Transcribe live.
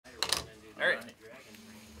Alright.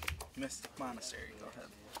 Mystic Monastery, go ahead.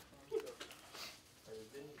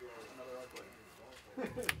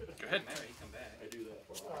 Go ahead. I do that.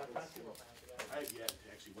 I have yet to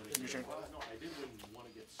actually win Your turn. No, I did win one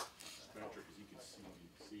against Scratcher because you could see me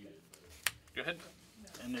seated. Go ahead.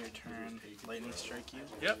 End of your turn. Lightning strike you.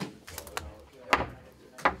 Yep.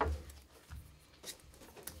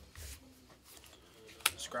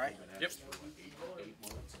 Scry. Yep. 8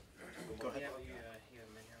 months. Go ahead.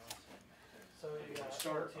 So you got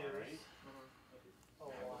Start, 4 alright?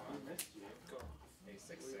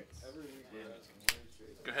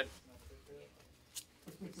 Go ahead.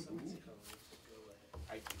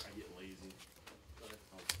 I get lazy.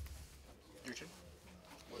 Your turn.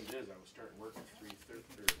 What it is, I was starting work at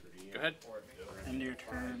 3:30. Go ahead. End of your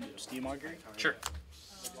turn. Steam Augury. Sure.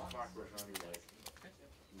 Clock rush on you like,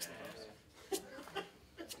 nah.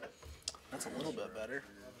 That's a little bit better.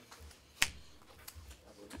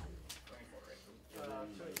 And then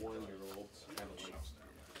my 1-year-old's kind of like,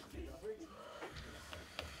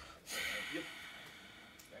 yep.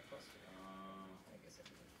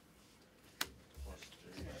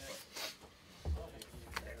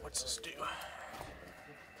 What's this do? She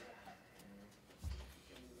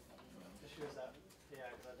was at, yeah,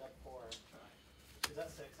 because I did 4. She was at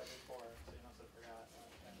 6, I did 4, so you must have forgot.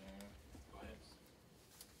 Go ahead.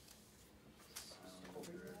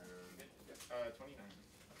 29.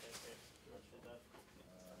 Okay, so what she did.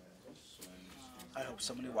 I hope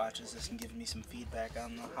somebody watches this and gives me some feedback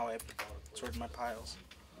on how I sorted my piles.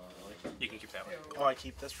 You can keep that one. Oh, I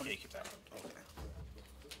keep this one? Yeah, you keep that one. Okay.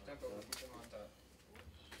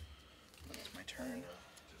 That's my turn.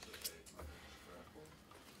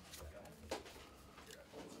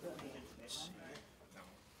 Let's see.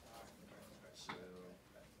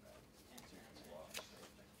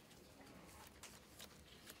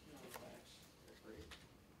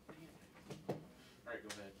 Alright, go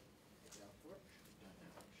ahead.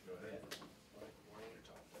 Go ahead.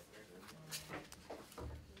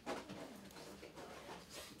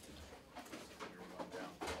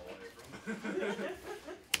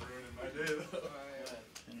 Ruining my day though.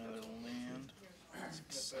 Another land.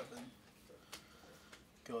 6, 7.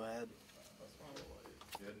 Go ahead.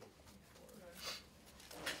 Good.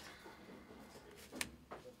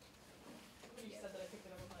 You said that I picked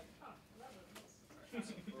it up, I'm like, huh, it's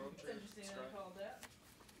interesting that I called that.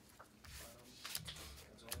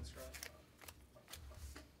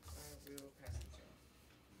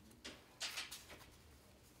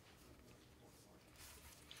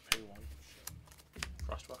 Pay 1.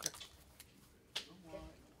 Frostwalker.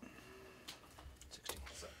 16.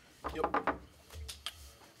 Yep.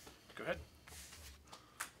 Go ahead.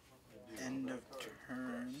 End of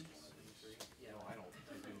turn.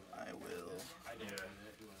 I will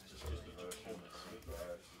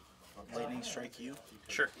lightning strike you.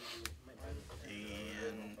 Sure.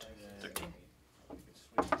 And 13.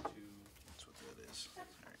 that's what that is.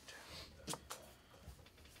 Alright.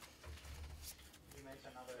 You make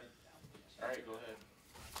another. Alright, go ahead.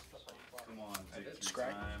 Come on, take your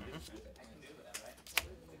Scry. time.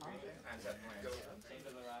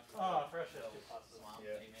 Oh, fresh is 2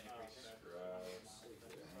 pluses.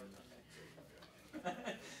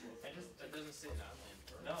 It doesn't say that land.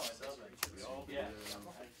 No, it doesn't. We all do. Yeah.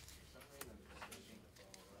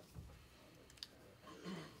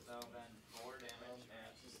 So then 4 damage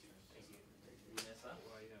at Nissa.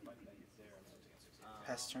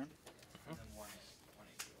 Pass turn. And then 1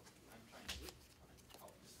 82. I'm trying to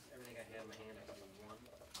help. Everything I had in my hand, I got 1.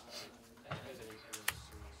 I'm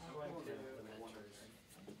going to. The mentors.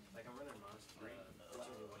 Like I'm running monster.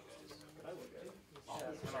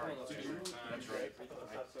 That's right. I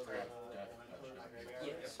grabbed that.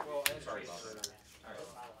 Yes. Well, and Sorry about that.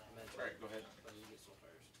 Alright, go ahead. You get soul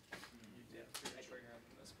first. Yeah.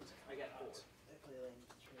 I got 4.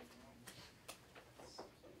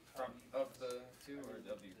 From of the 2 or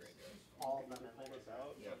W grade guys? All of them in there.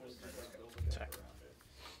 Check.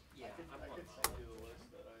 Yeah, I'm one.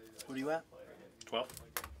 What are you at? 12.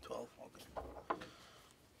 12. Okay.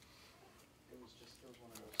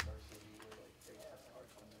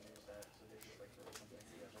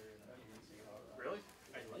 Really?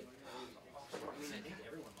 I like I mean, I think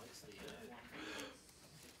everyone likes the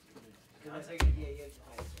I'll take it, yeah.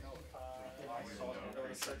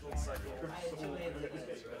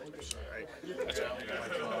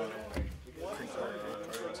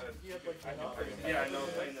 Yeah, I know.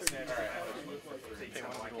 Playing this hand. Pay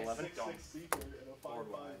 1 to 11.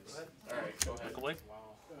 Alright, go ahead. Nickel Blade.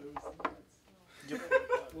 Yep.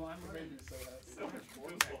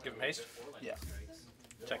 Give him haste. Yeah.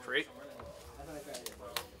 Check for 8.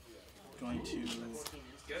 Going to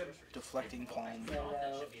Good. deflecting palm,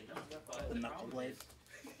 That should be enough, but the knuckle blade.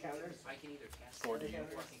 Counters? I can either cast 4 it to you.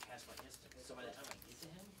 or I can cast my instant. So by the time I get to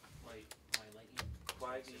him, my lightning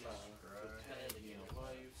Why is the, 10, you know,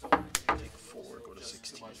 so Take 4, go to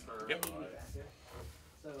 16. Yep.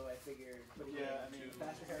 So I figured putting Yeah, I mean,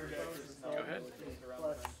 faster power projectors is now Go ahead.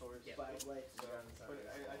 plus Yeah. 5 lights. But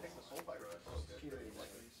I think the soul fire is purely like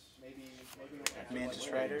maybe only have Mantis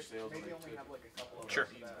like, Rider. maybe only have like a couple of Sure.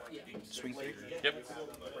 those that yeah. Swing 3. Yep. for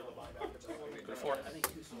the buyback of the- Go to 4. I think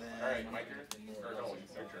 2 souls. Then my turn? Or no,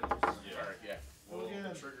 it's their turn. Alright, yeah.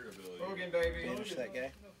 Triggered ability. Hogan, baby! banish that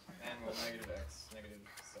guy. And we'll negative X, negative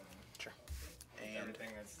 7. Sure. And Everything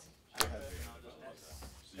that's... go ahead.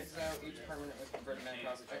 Exile each permanent with converted mana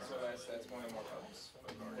cost X or less, that's 1 or more cards.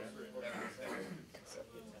 Everything's there, except...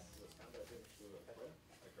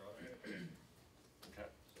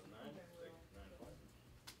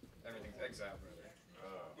 Everything's exiled, rather.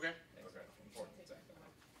 Okay. Okay, important, exactly.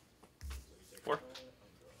 4.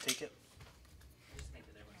 Take it. I just think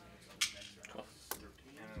that everyone's going to go next round. Cool.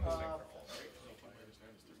 And we'll think for full, right?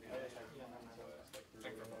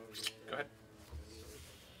 Think for full. Go ahead.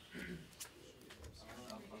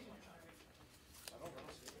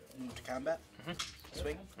 Move to combat.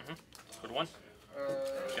 Swing. Go to 1.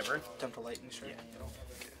 Get burn. Attempt a lightning strike.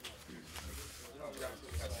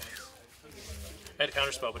 I had a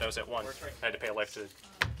counter spell, but I was at 1. I had to pay a life to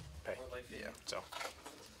pay. Yeah. So